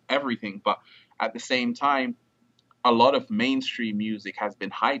love everything. But at the same time, a lot of mainstream music has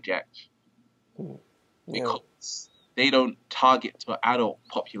been hijacked Mm. Yeah. because they don't target to adult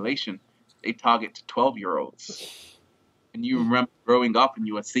population; they target to 12-year-olds. And you remember growing up and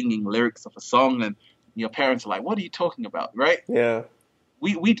you were singing lyrics of a song, and your parents are like, "What are you talking about?" Right? Yeah.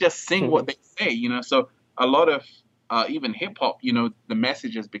 We just sing what they say. So a lot of even hip hop, the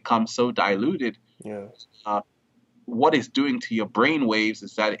message has become so diluted. Yeah. Uh, what it's doing to your brain waves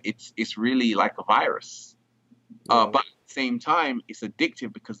is that it's really like a virus. Yeah. But at the same time, it's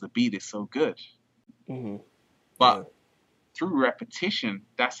addictive because the beat is so good. Mm-hmm. But Yeah. through repetition,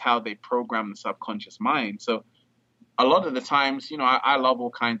 that's how they program the subconscious mind. So a lot of the times, I love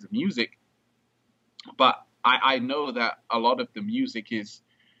all kinds of music, but I know that a lot of the music is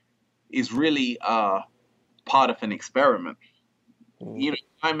really part of an experiment. Mm.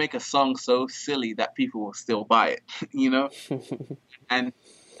 I make a song so silly that people will still buy it, and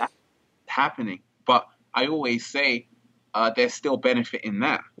that's happening. But I always say there's still benefit in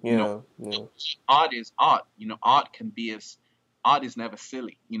that. Yeah. Yeah. Art is art. Art is never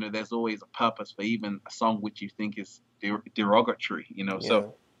silly. There's always a purpose for even a song which you think is derogatory. Yeah.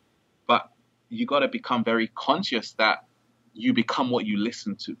 So, but you got to become very conscious that you become what you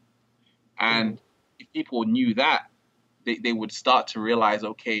listen to. And if people knew that, they would start to realize,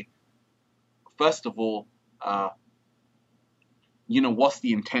 okay, first of all, what's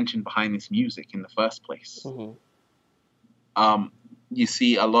the intention behind this music in the first place? Mm-hmm. You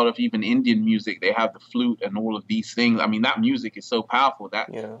see a lot of even Indian music, they have the flute and all of these things. I mean, that music is so powerful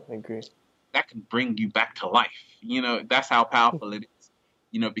that Yeah. I agree. that can bring you back to life. That's how powerful it is.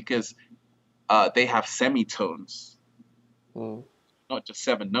 Because they have semitones, Mm. not just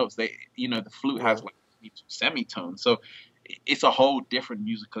 7 notes. The flute has Yeah. like semitones. So it's a whole different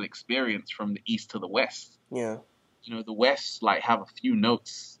musical experience from the east to the west. Yeah. The west like have a few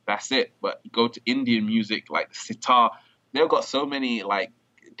notes, that's it. But you go to Indian music, like the sitar, they've got so many like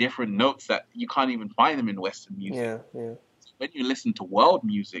different notes that you can't even find them in Western music. Yeah. Yeah. When you listen to world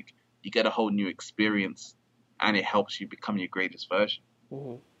music, you get a whole new experience, and it helps you become your greatest version.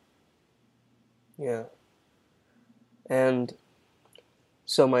 Mm-hmm. Yeah. And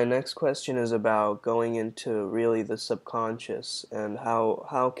so my next question is about going into really the subconscious, and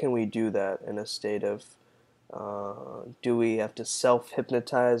how can we do that in a state of do we have to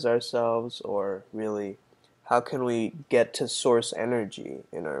self-hypnotize ourselves, or really how can we get to source energy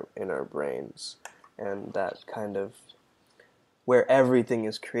in our brains, and that kind of where everything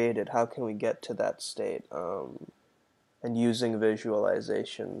is created? How can we get to that state, and using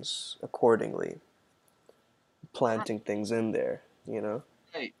visualizations accordingly, planting things in there, you know?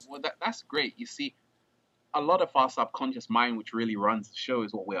 Right. Well, that's great. You see, a lot of our subconscious mind, which really runs the show,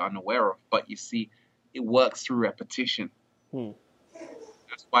 is what we're unaware of. But you see, it works through repetition. Hmm.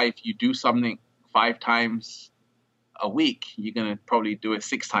 That's why if you do something 5 times a week, you're gonna probably do it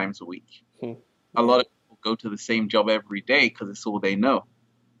 6 times a week. Hmm. A Yeah. lot of people go to the same job every day because it's all they know.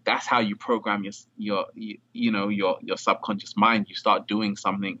 That's how you program your subconscious mind. You start doing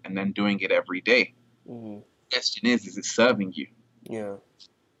something and then doing it every day. Hmm. The question is it serving you? Yeah.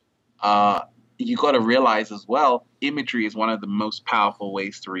 Uh, you got to realize as well, imagery is one of the most powerful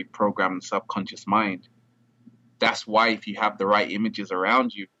ways to reprogram the subconscious mind. That's why if you have the right images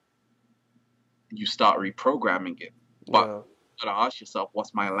around you, you start reprogramming it. But Yeah. you got to ask yourself,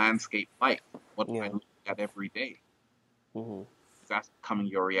 what's my landscape like? What do I Yeah. look at every day? Hmm. That's becoming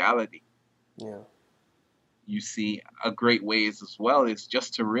your reality. Yeah. You see, a great way is as well is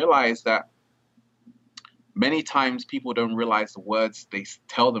just to realize that many times people don't realize the words they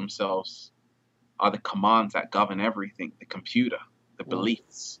tell themselves are the commands that govern everything, the computer, the Mm.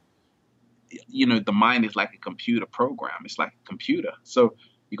 beliefs. The mind is like a computer program. It's like a computer. So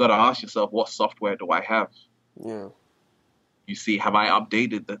you got to ask yourself, what software do I have? Yeah. You see, have I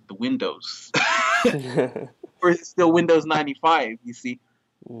updated the Windows? Or is it still Windows 95? You see,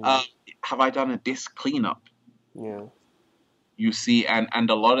 Mm. have I done a disk cleanup? Yeah. You see, and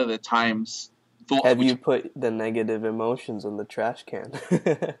a lot of the times, thoughts Have which you put the negative emotions in the trash can?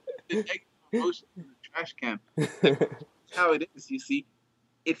 the negative emotions in the trash can. That's how it is. You see,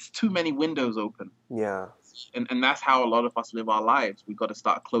 it's too many windows open. Yeah. And that's how a lot of us live our lives. We got to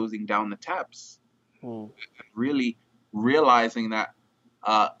start closing down the tabs Mm. and really realizing that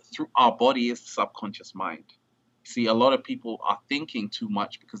through our body is the subconscious mind. See, a lot of people are thinking too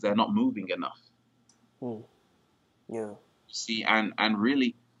much because they're not moving enough. Mm. Yeah. See, and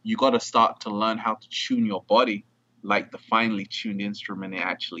really, you got to start to learn how to tune your body like the finely tuned instrument it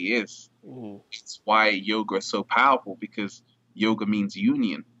actually is. Mm. It's why yoga is so powerful because yoga means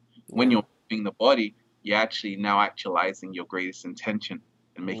union. When Yeah. you're moving the body, you're actually now actualizing your greatest intention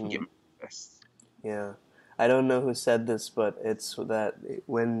and making it Mm. manifest. Yeah. I don't know who said this, but it's that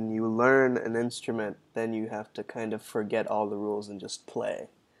when you learn an instrument, then you have to kind of forget all the rules and just play.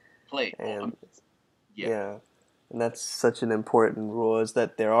 Play. And Yeah. yeah, and that's such an important rule is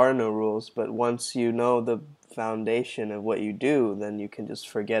that there are no rules, but once you know the foundation of what you do, then you can just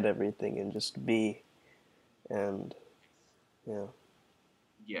forget everything and just be. And yeah.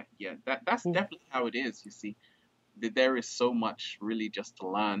 Yeah. That's Mm. definitely how it is. You see, there is so much really just to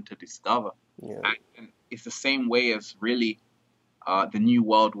learn, to discover, Yeah. and it's the same way as really the new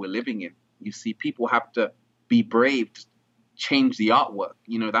world we're living in. You see, people have to be brave to change the artwork.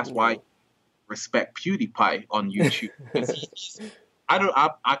 That's why Yeah. I respect PewDiePie on YouTube. 'Cause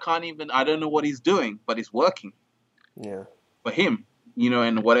I can't even, I don't know what he's doing, but it's working Yeah. for him,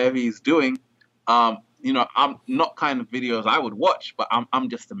 and whatever he's doing. I'm not kind of videos I would watch, but I'm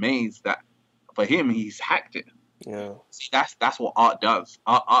just amazed that for him, he's hacked it. Yeah. See, that's what art does.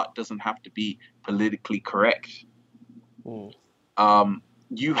 Art doesn't have to be politically correct. Mm.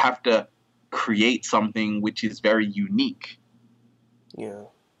 You have to create something which is very unique, Yeah.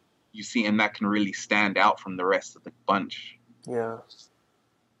 you see, and that can really stand out from the rest of the bunch. Yeah.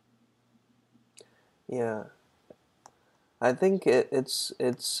 Yeah. I think it's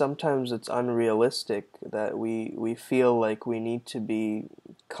sometimes it's unrealistic that we feel like we need to be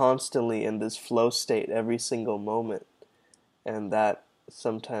constantly in this flow state every single moment, and that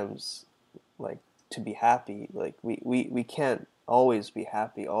sometimes, like, to be happy, like we can't always be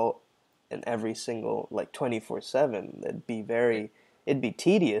happy all in every single, like, 24/7. It'd be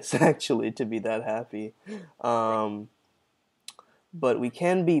tedious actually to be that happy. um but we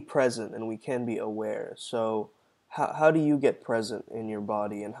can be present and we can be aware. So how do you get present in your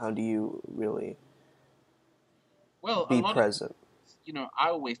body, and how do you really Well, a be lot of, present? I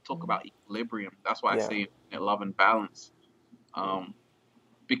always talk about equilibrium. That's why I Yeah. say love and balance. Um,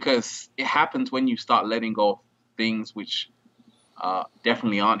 because it happens when you start letting go of things which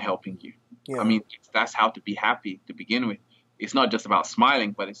definitely aren't helping you. I Yeah. mean, that's how to be happy to begin with. It's not just about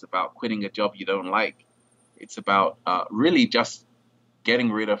smiling, but it's about quitting a job you don't like. It's about really just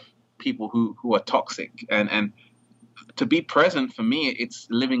getting rid of people who are toxic. And to be present for me, it's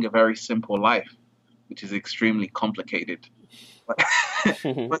living a very simple life, which is extremely complicated. But,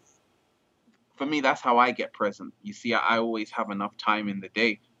 but for me, that's how I get present. You see, I always have enough time in the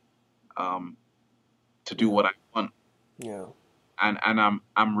day um, to do Yeah. what I want. Yeah. And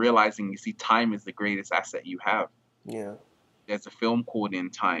I'm realizing, you see, time is the greatest asset you have. Yeah. There's a film called In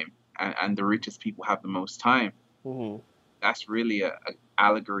Time, and the richest people have the most time. Hmm. That's really a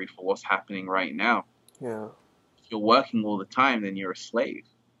allegory for what's happening right now. Yeah. you're working all the time, then you're a slave.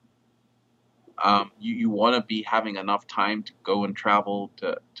 You want to be having enough time to go and travel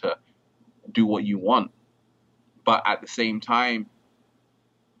to do what you want, but at the same time,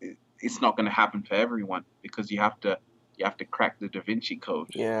 it's not going to happen for everyone because you have to crack the Da Vinci Code.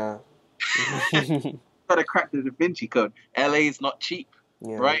 Yeah. Got to crack the Da Vinci Code. LA is not cheap,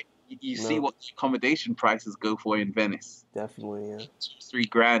 Yeah. right? You see what the accommodation prices go for in Venice. Definitely, yeah.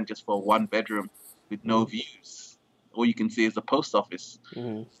 $3,000 just for one bedroom with no views. All you can see is the post office.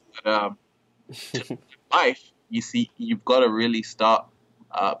 But, life, you see, you've got to really start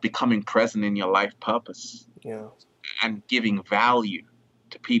becoming present in your life purpose. Yeah. And giving value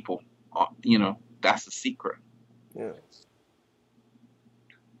to people. That's the secret. Yeah.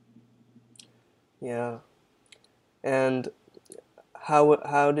 Yeah. And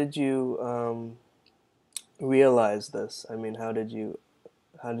how did you realize this? I mean, how did you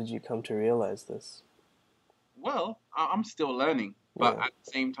come to realize this? Well, I'm still learning, but at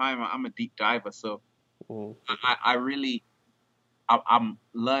the same time, I'm a deep diver, so I'm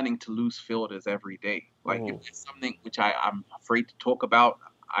learning to lose filters every day. Like if it's something which I'm afraid to talk about,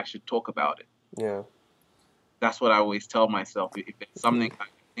 I should talk about it. Yeah. That's what I always tell myself. If it's something I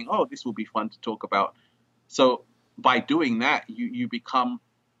think, oh, this will be fun to talk about. So by doing that, you become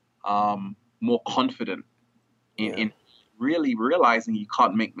more confident in really realizing you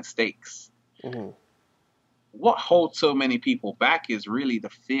can't make mistakes. What holds so many people back is really the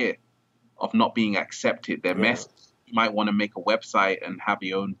fear of not being accepted. Their message. You might want to make a website and have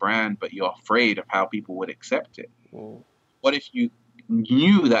your own brand, but you're afraid of how people would accept it. What if you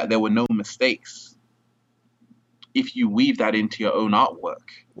knew that there were no mistakes? If you weave that into your own artwork,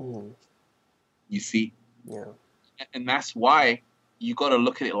 you see? Yeah. And that's why you got to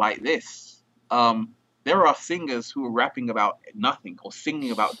look at it like this. There are singers who are rapping about nothing or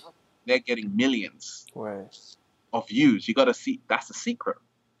singing about nothing. They're getting millions of views. You got to see, that's the secret.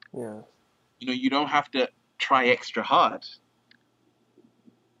 Yeah. You don't have to try extra hard.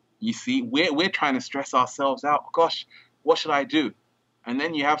 You see, we're trying to stress ourselves out. Gosh, what should I do? And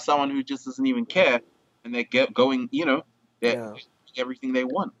then you have someone who just doesn't even care, and they get going. They're everything they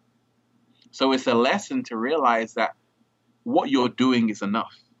want. So it's a lesson to realize that what you're doing is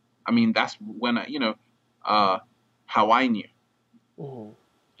enough. I mean, that's when how I knew, and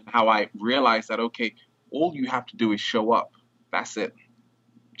how I realized that all you have to do is show up. That's it.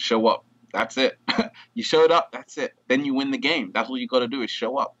 Show up. That's it. You showed up. That's it. Then you win the game. That's all you got to do is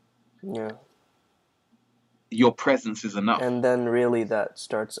show up. Yeah. Your presence is enough. And then really that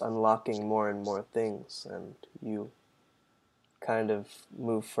starts unlocking more and more things, and you kind of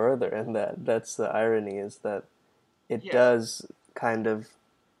move further. And that's the irony, is that it does kind of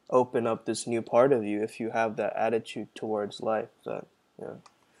open up this new part of you if you have that attitude towards life.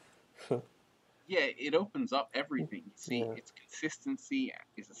 Yeah, it opens up everything. You see, it's consistency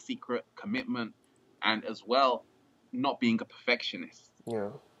is a secret, commitment, and as well, not being a perfectionist. Yeah.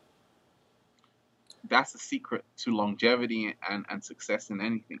 That's the secret to longevity and success in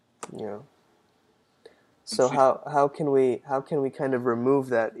anything. Yeah. So how can we kind of remove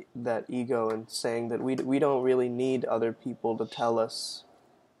that ego and saying that we don't really need other people to tell us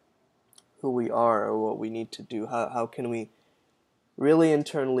who we are or what we need to do? How can we really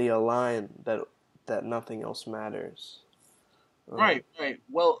internally align that nothing else matters? Right.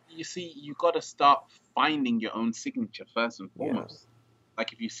 Well, you see, you got to start finding your own signature first and foremost.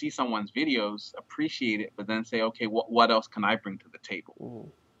 Like if you see someone's videos, appreciate it, but then say, okay, what else can I bring to the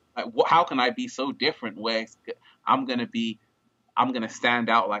table? Like, how can I be so different where I'm gonna stand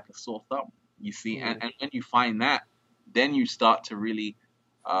out like a sore thumb? You see, and when you find that, then you start to really,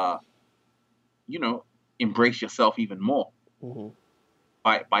 embrace yourself even more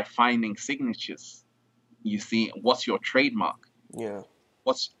by finding signatures. You see, what's your trademark? Yeah.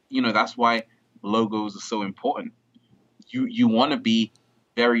 That's why logos are so important. You want to be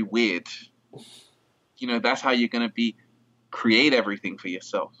very weird. That's how you're going to create everything for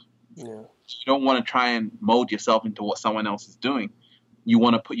yourself. Yeah. You don't want to try and mold yourself into what someone else is doing. You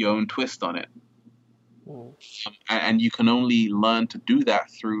want to put your own twist on it. And you can only learn to do that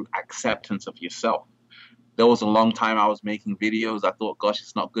through acceptance of yourself. There was a long time I was making videos. I thought, gosh,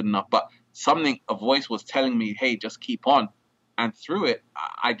 it's not good enough. But a voice was telling me, hey, just keep on. And through it,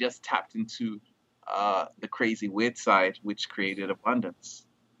 I just tapped into the crazy weird side, which created abundance.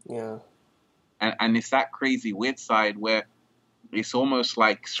 Yeah. And it's that crazy weird side where it's almost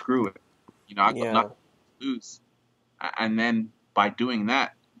like, screw it. I got nothing to lose. And then by doing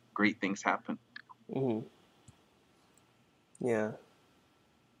that, great things happen. Yeah.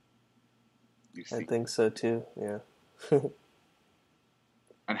 You see? I think so too, yeah.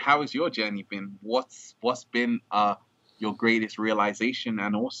 And how has your journey been? What's been your greatest realization,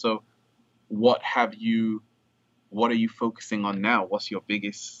 and also what have you what are you focusing on now? What's your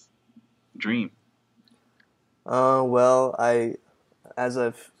biggest dream? Well, as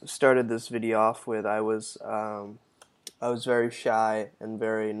I've started this video off with, I was very shy and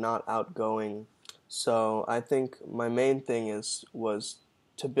very not outgoing. So I think my main thing was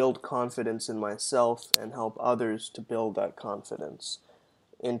to build confidence in myself and help others to build that confidence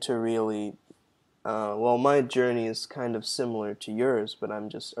into really. Well, my journey is kind of similar to yours, but I'm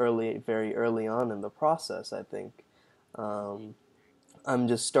just very early on in the process, I think. Um, I'm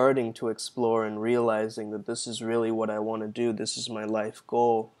just starting to explore and realizing that this is really what I want to do. This is my life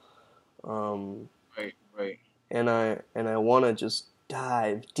goal. Um, Right, right. and I want to just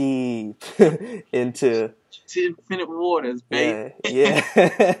dive deep into, To infinite waters, babe. yeah.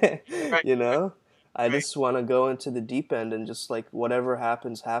 Right, You know, I right. just want to go into the deep end and just like whatever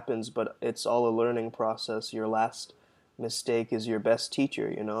happens happens, but it's all a learning process. Your last mistake is your best teacher,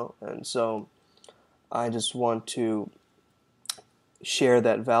 you know? And so I just want to share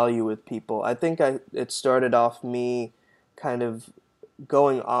that value with people. I think it started off me kind of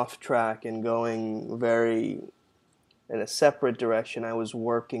going off track and going very in a separate direction. I was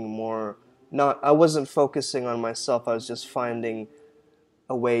working more, not, I wasn't focusing on myself. I was just finding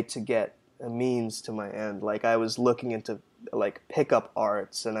a way to get a means to my end. Like I was looking into like pickup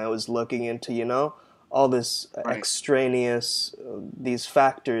arts, and I was looking into, you know, all this Right. extraneous, these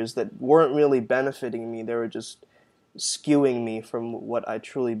factors that weren't really benefiting me. They were just skewing me from what I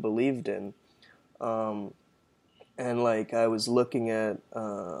truly believed in. Um, and like I was looking at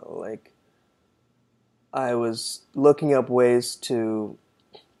I was looking up ways to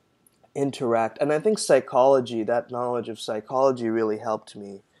interact, and I think psychology, that knowledge of psychology, really helped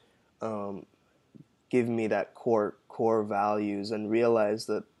me um, give me that core values and realize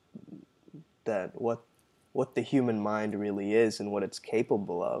that what the human mind really is and what it's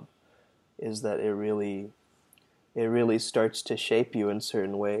capable of is that it really starts to shape you in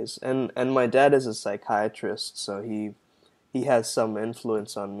certain ways. And my dad is a psychiatrist, so he has some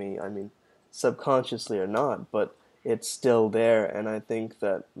influence on me. I mean, subconsciously or not, but it's still there, and I think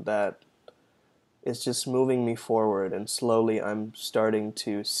that it's just moving me forward, and slowly I'm starting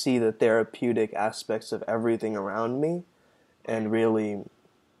to see the therapeutic aspects of everything around me, and really,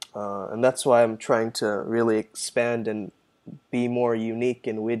 and that's why I'm trying to really expand and be more unique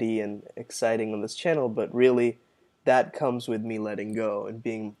and witty and exciting on this channel. But really, that comes with me letting go and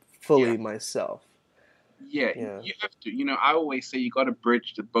being Yeah, fully myself. yeah. Yeah, You have to. I always say you got to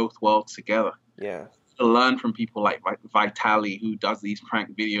bridge the both worlds together. yeah, To learn from people like Vitali, who does these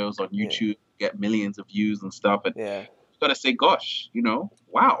prank videos on yeah, YouTube, get millions of views and stuff, and yeah, you got to say, "Gosh,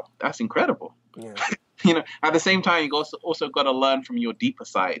 wow, that's incredible." yeah, At the same time, you also got to learn from your deeper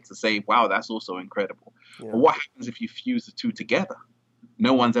side to say, "Wow, that's also incredible." But yeah, what happens if you fuse the two together?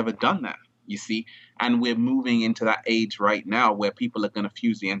 No one's ever done that, you see. And we're moving into that age right now where people are going to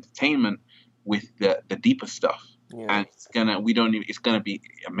fuse the entertainment with the deeper stuff, yeah, and it's gonna be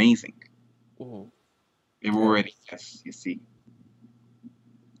amazing. mhm, It yeah, already is, you see.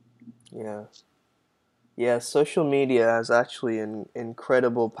 yeah. Yeah, social media has actually an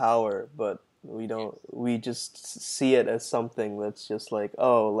incredible power, but we just see it as something that's just like,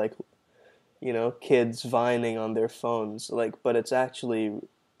 oh, like, you know, kids vining on their phones. Like, but it's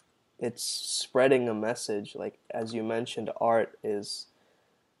spreading a message. Like, as you mentioned, art is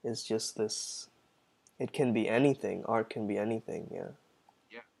just this, it can be anything. Art can be anything, yeah.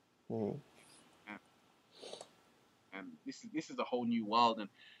 Yeah, Mm. and, and this is a whole new world. And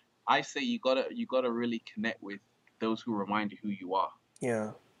I say you gotta really connect with those who remind you who you are.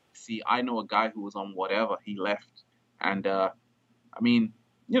 Yeah, See, I know a guy who was on whatever, he left, and I mean,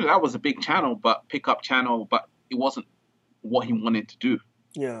 that was a big channel, but pickup channel, but it wasn't what he wanted to do.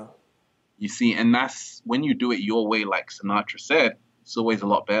 yeah, You see, and that's when you do it your way, like Sinatra said, it's always a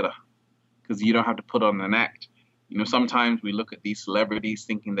lot better because you don't have to put on an act. Sometimes we look at these celebrities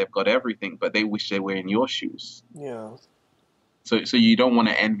thinking they've got everything, but they wish they were in your shoes. yeah, So you don't want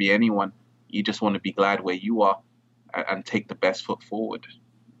to envy anyone. You just want to be glad where you are and take the best foot forward.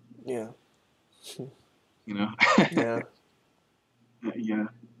 yeah, You know? yeah, Yeah.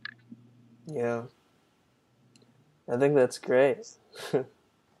 yeah. I think that's great.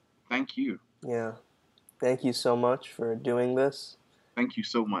 Thank you. Yeah. Thank you so much for doing this. Thank you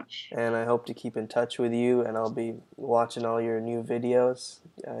so much. And I hope to keep in touch with you, and I'll be watching all your new videos.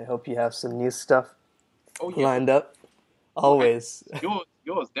 I hope you have some new stuff Oh yeah. lined up. Well, and Always.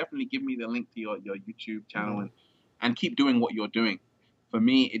 yours. Definitely give me the link to your YouTube channel Mhm. and keep doing what you're doing. For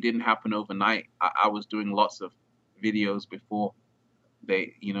me, it didn't happen overnight. I was doing lots of videos before,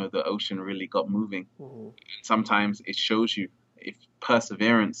 the ocean really got moving. Mm-hmm. Sometimes it shows you, if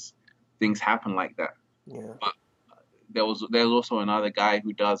perseverance, things happen like that. Yeah. But there's also another guy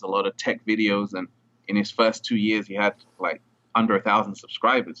who does a lot of tech videos, and in his first 2 years he had like under 1,000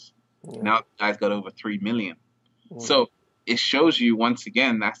 subscribers. Yeah. Now the guy's got over 3 million. Mm. So it shows you, once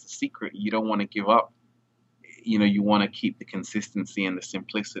again, that's the secret. You don't want to give up. You want to keep the consistency and the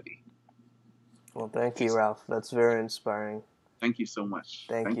simplicity. Well, thank you, Ralph. That's very inspiring. Thank you so much.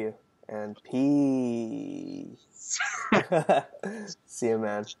 Thank you. And peace. See you,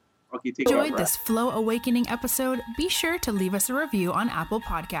 man. Okay, take care. Enjoyed this Flow Awakening episode? Be sure to leave us a review on Apple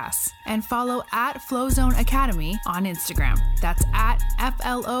Podcasts and follow at Flowzone Academy on Instagram. That's at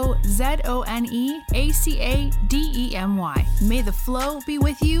FLOZONEACADEMY. May the flow be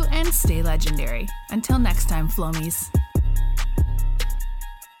with you and stay legendary. Until next time, Flomies.